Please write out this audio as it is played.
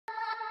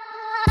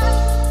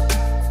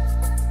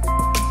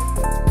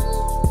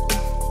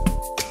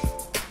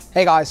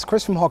Hey guys,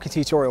 Chris from Hockey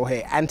Tutorial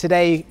here, and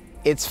today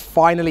it's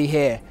finally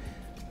here.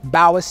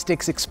 Bauer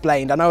Sticks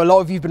Explained. I know a lot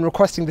of you have been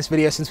requesting this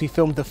video since we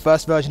filmed the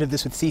first version of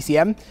this with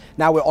CCM.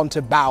 Now we're on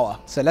to Bauer.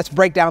 So let's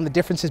break down the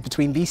differences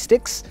between these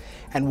sticks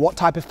and what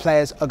type of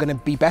players are going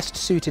to be best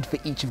suited for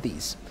each of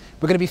these.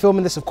 We're going to be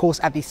filming this, of course,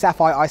 at the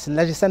Sapphire Ice and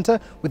Leisure Centre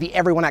with the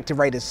Everyone Active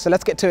Raiders. So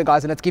let's get to it,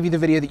 guys, and let's give you the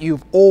video that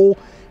you've all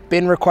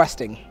been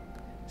requesting.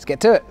 Let's get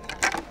to it.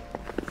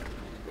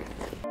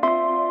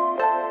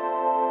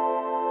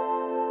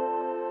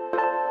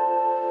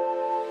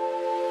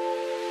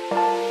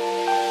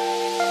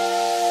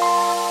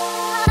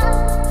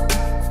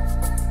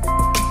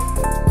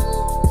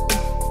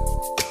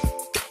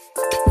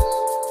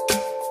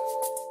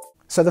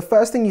 So the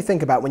first thing you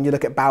think about when you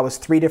look at Bauer's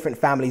three different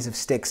families of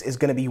sticks is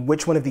going to be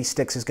which one of these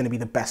sticks is going to be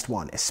the best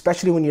one,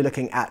 especially when you're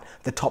looking at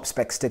the top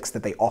spec sticks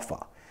that they offer.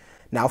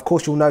 Now, of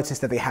course, you'll notice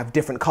that they have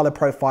different color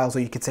profiles, or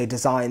you could say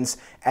designs,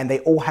 and they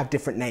all have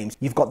different names.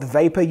 You've got the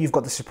Vapor, you've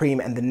got the Supreme,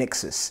 and the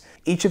Nexus.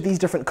 Each of these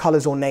different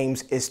colors or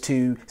names is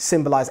to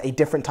symbolize a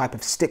different type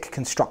of stick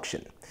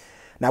construction.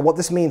 Now, what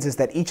this means is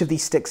that each of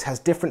these sticks has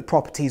different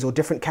properties or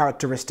different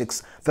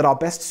characteristics that are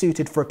best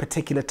suited for a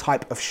particular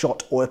type of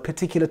shot or a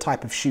particular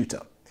type of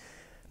shooter.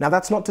 Now,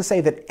 that's not to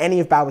say that any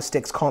of Bauer's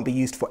sticks can't be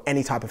used for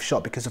any type of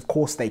shot, because of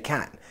course they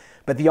can.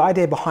 But the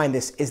idea behind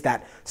this is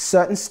that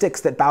certain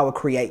sticks that Bauer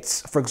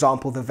creates, for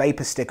example, the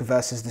Vapor stick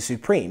versus the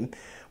Supreme,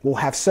 will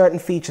have certain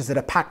features that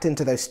are packed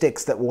into those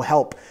sticks that will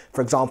help,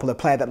 for example, a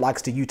player that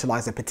likes to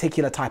utilize a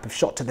particular type of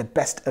shot to the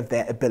best of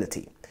their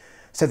ability.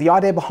 So the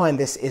idea behind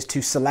this is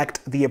to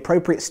select the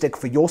appropriate stick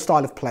for your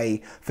style of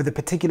play, for the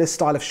particular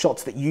style of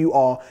shots that you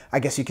are, I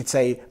guess you could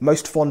say,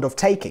 most fond of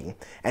taking.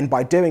 And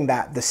by doing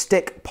that, the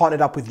stick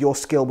partnered up with your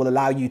skill will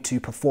allow you to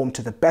perform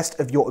to the best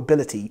of your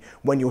ability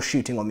when you're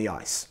shooting on the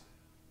ice.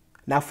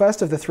 Now,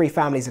 first of the three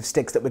families of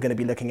sticks that we're going to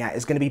be looking at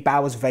is going to be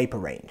Bauer's Vapor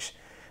range.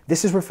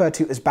 This is referred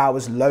to as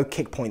Bauer's low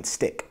kick point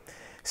stick.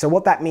 So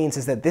what that means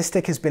is that this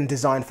stick has been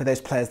designed for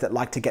those players that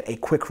like to get a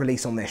quick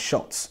release on their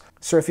shots.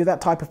 So if you're that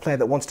type of player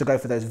that wants to go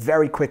for those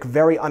very quick,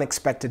 very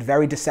unexpected,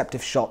 very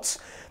deceptive shots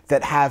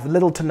that have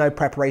little to no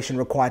preparation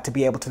required to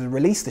be able to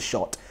release the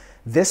shot,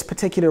 this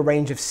particular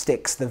range of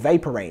sticks, the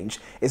Vapor range,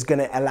 is going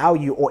to allow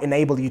you or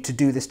enable you to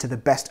do this to the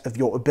best of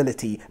your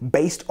ability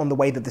based on the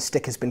way that the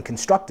stick has been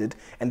constructed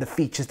and the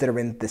features that are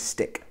in this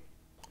stick.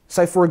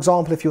 So for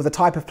example, if you're the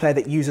type of player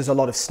that uses a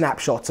lot of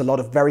snapshots, a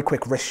lot of very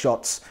quick wrist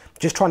shots,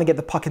 just trying to get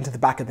the puck into the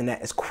back of the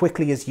net as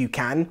quickly as you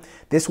can,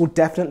 this will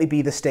definitely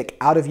be the stick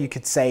out of, you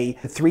could say,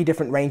 the three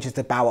different ranges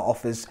that Bauer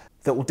offers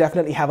that will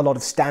definitely have a lot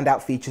of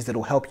standout features that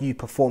will help you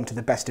perform to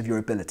the best of your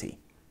ability.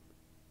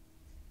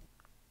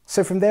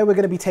 So from there, we're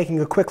going to be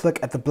taking a quick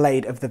look at the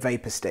blade of the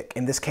Vapor stick,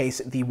 in this case,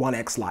 the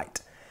 1X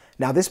Lite.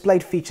 Now, this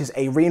blade features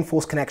a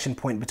reinforced connection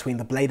point between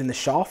the blade and the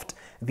shaft.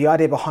 The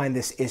idea behind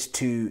this is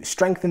to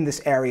strengthen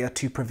this area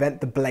to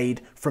prevent the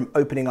blade from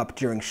opening up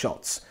during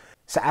shots.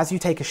 So as you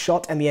take a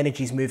shot and the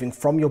energy is moving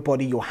from your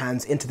body, your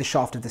hands, into the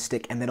shaft of the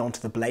stick and then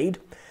onto the blade,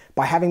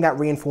 by having that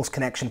reinforced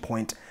connection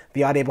point,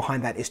 the idea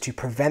behind that is to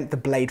prevent the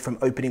blade from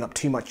opening up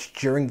too much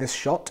during this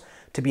shot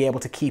to be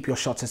able to keep your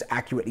shots as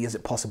accurately as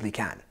it possibly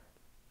can.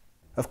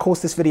 Of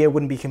course, this video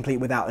wouldn't be complete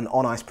without an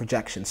on-ice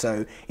projection.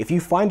 So if you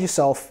find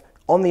yourself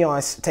on the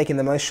ice taking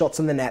the most shots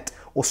on the net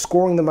or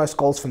scoring the most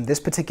goals from this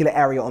particular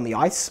area on the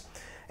ice,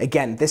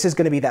 again, this is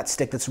going to be that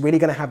stick that's really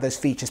going to have those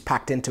features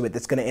packed into it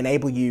that's going to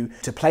enable you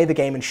to play the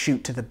game and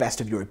shoot to the best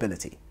of your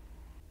ability.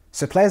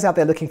 So players out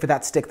there looking for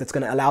that stick that's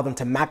going to allow them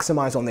to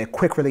maximize on their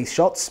quick release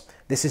shots,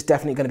 this is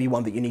definitely going to be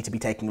one that you need to be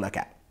taking a look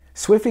at.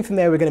 Swiftly from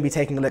there, we're going to be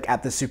taking a look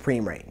at the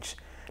Supreme range.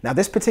 Now,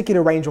 this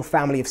particular range or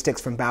family of sticks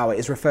from Bauer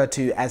is referred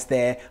to as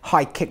their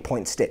high kick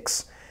point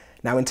sticks.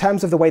 Now, in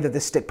terms of the way that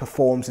this stick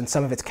performs and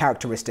some of its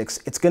characteristics,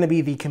 it's going to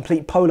be the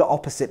complete polar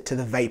opposite to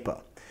the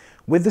Vapor.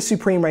 With the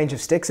Supreme range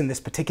of sticks, in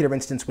this particular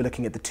instance, we're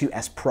looking at the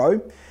 2S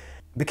Pro.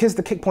 Because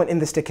the kick point in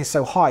the stick is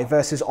so high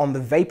versus on the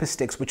Vapor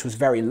sticks, which was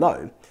very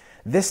low,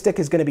 this stick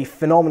is going to be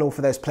phenomenal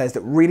for those players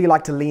that really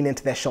like to lean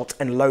into their shots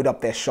and load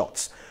up their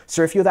shots.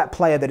 So if you're that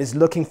player that is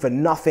looking for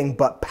nothing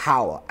but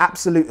power,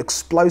 absolute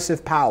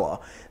explosive power,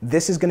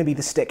 this is going to be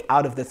the stick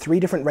out of the three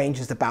different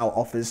ranges that Bauer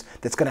offers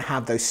that's going to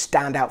have those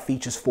standout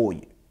features for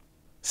you.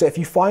 So if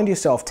you find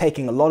yourself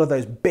taking a lot of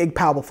those big,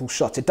 powerful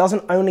shots, it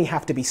doesn't only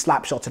have to be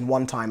slap shots and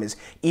one-timers.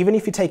 Even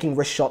if you're taking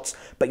wrist shots,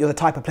 but you're the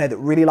type of player that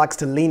really likes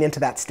to lean into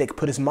that stick,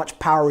 put as much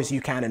power as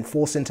you can and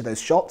force into those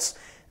shots,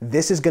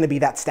 this is going to be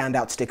that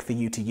standout stick for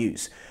you to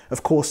use.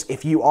 Of course,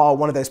 if you are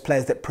one of those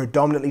players that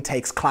predominantly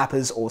takes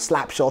clappers or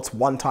slap shots,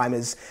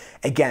 one-timers,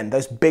 again,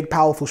 those big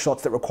powerful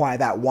shots that require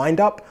that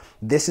wind-up,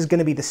 this is going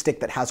to be the stick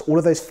that has all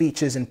of those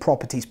features and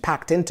properties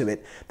packed into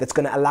it that's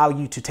going to allow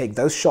you to take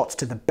those shots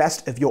to the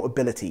best of your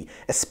ability,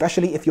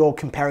 especially if you're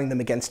comparing them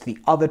against the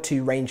other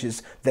two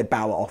ranges that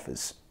Bauer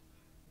offers.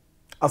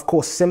 Of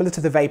course, similar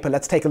to the Vapor,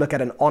 let's take a look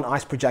at an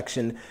on-ice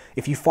projection.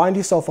 If you find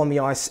yourself on the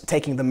ice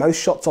taking the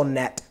most shots on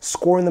net,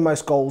 scoring the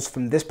most goals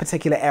from this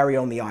particular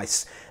area on the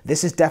ice,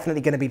 this is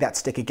definitely going to be that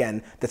stick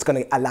again that's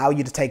going to allow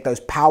you to take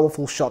those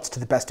powerful shots to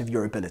the best of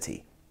your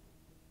ability.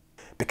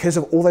 Because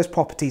of all those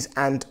properties,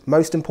 and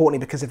most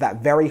importantly because of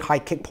that very high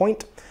kick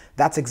point,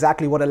 that's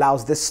exactly what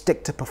allows this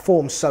stick to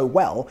perform so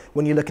well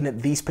when you're looking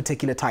at these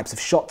particular types of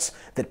shots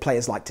that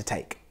players like to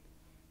take.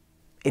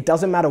 It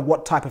doesn't matter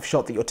what type of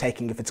shot that you're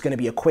taking, if it's going to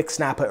be a quick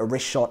snapper, a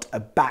wrist shot, a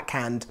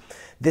backhand,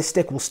 this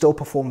stick will still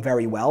perform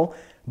very well.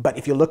 But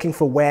if you're looking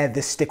for where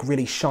this stick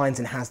really shines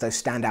and has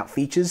those standout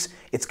features,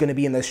 it's going to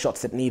be in those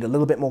shots that need a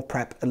little bit more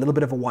prep, a little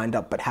bit of a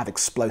wind-up, but have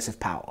explosive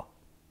power.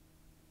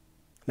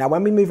 Now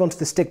when we move on to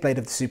the stick blade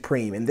of the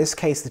Supreme, in this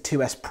case the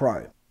 2S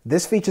Pro,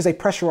 this features a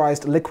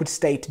pressurized liquid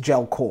state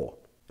gel core.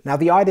 Now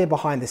the idea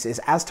behind this is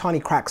as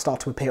tiny cracks start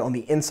to appear on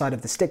the inside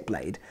of the stick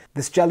blade,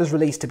 this gel is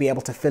released to be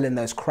able to fill in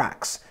those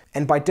cracks.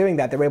 And by doing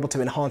that, they're able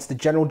to enhance the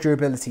general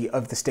durability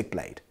of the stick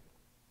blade.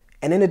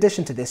 And in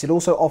addition to this, it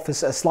also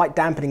offers a slight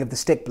dampening of the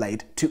stick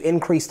blade to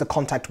increase the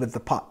contact with the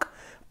puck.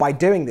 By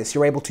doing this,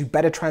 you're able to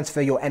better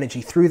transfer your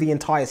energy through the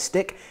entire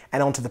stick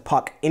and onto the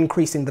puck,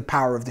 increasing the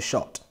power of the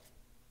shot.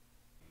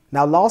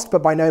 Now last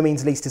but by no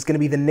means least is going to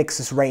be the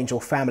Nexus range or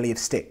family of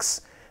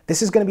sticks.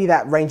 This is going to be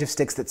that range of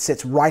sticks that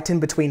sits right in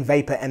between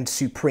Vapor and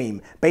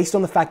Supreme, based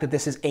on the fact that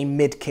this is a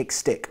mid-kick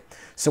stick.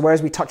 So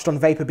whereas we touched on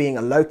Vapor being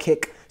a low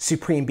kick,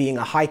 Supreme being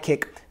a high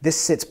kick, this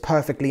sits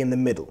perfectly in the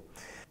middle.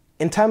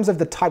 In terms of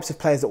the types of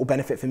players that will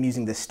benefit from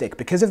using this stick,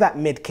 because of that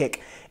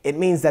mid-kick, it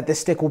means that this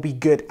stick will be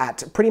good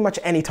at pretty much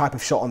any type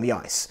of shot on the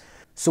ice.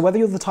 So whether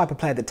you're the type of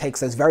player that takes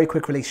those very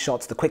quick release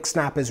shots, the quick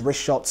snappers, wrist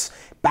shots,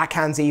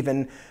 backhands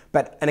even,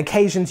 but on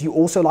occasions you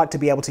also like to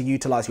be able to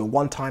utilize your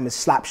one-timers,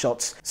 slap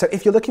shots. So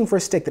if you're looking for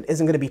a stick that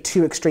isn't going to be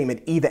too extreme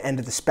at either end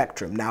of the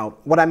spectrum. Now,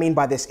 what I mean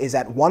by this is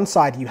at one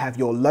side you have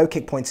your low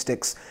kick point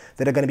sticks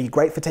that are going to be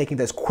great for taking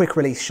those quick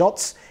release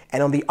shots,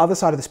 and on the other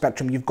side of the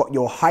spectrum you've got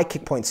your high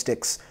kick point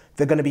sticks.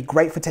 They're going to be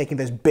great for taking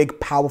those big,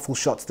 powerful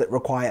shots that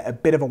require a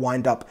bit of a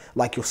wind-up,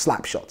 like your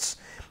slap shots.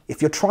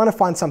 If you're trying to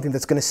find something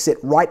that's going to sit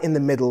right in the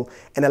middle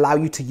and allow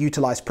you to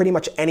utilize pretty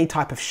much any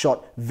type of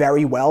shot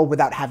very well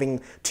without having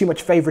too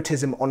much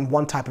favoritism on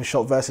one type of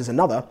shot versus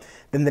another,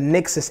 then the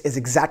Nexus is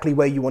exactly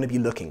where you want to be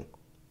looking.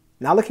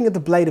 Now looking at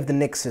the blade of the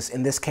Nexus,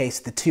 in this case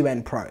the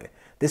 2N Pro,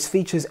 this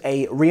features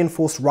a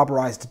reinforced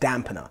rubberized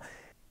dampener.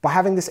 By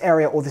having this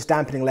area or this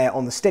dampening layer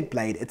on the stick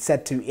blade, it's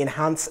said to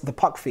enhance the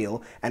puck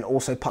feel and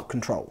also puck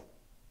control.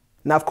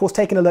 Now, of course,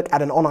 taking a look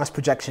at an on-ice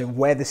projection of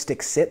where the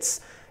stick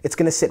sits, it's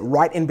going to sit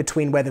right in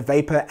between where the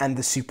Vapor and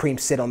the Supreme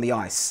sit on the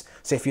ice.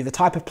 So if you're the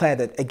type of player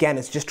that, again,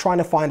 is just trying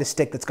to find a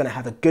stick that's going to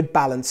have a good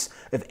balance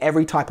of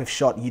every type of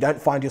shot, you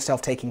don't find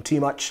yourself taking too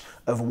much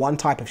of one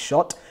type of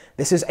shot,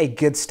 this is a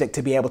good stick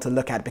to be able to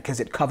look at because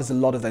it covers a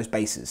lot of those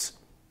bases.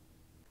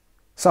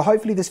 So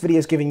hopefully this video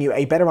is giving you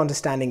a better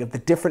understanding of the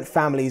different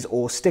families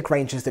or stick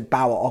ranges that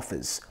Bauer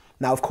offers.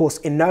 Now, of course,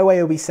 in no way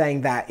are we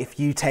saying that if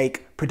you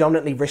take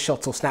predominantly wrist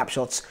shots or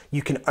snapshots,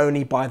 you can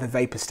only buy the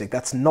Vapor stick.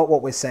 That's not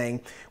what we're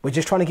saying. We're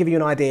just trying to give you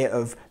an idea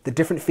of the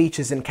different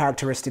features and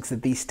characteristics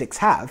that these sticks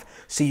have,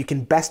 so you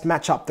can best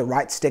match up the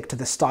right stick to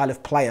the style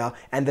of player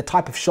and the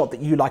type of shot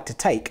that you like to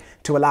take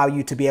to allow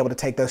you to be able to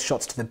take those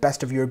shots to the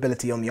best of your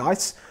ability on the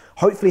ice,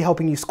 hopefully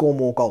helping you score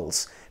more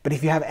goals. But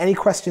if you have any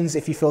questions,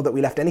 if you feel that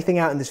we left anything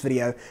out in this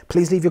video,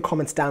 please leave your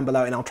comments down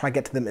below and I'll try to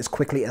get to them as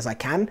quickly as I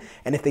can.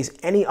 And if there's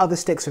any other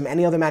sticks from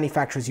any other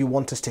manufacturers you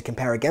want us to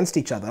compare against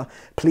each other,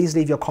 please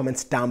leave your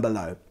comments down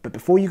below. But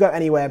before you go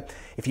anywhere,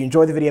 if you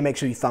enjoyed the video, make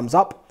sure you thumbs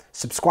up,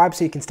 subscribe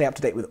so you can stay up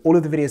to date with all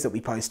of the videos that we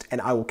post, and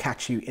I will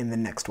catch you in the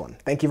next one.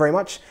 Thank you very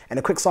much. And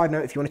a quick side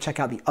note, if you want to check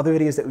out the other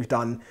videos that we've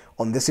done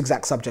on this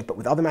exact subject, but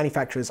with other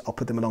manufacturers, I'll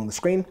put them along the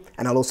screen,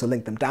 and I'll also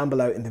link them down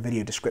below in the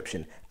video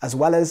description, as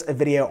well as a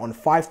video on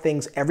 5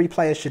 things every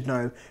player should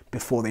know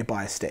before they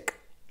buy a stick.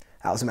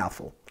 That was a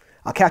mouthful.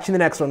 I'll catch you in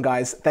the next one,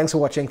 guys. Thanks for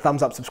watching.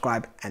 Thumbs up,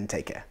 subscribe, and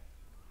take care.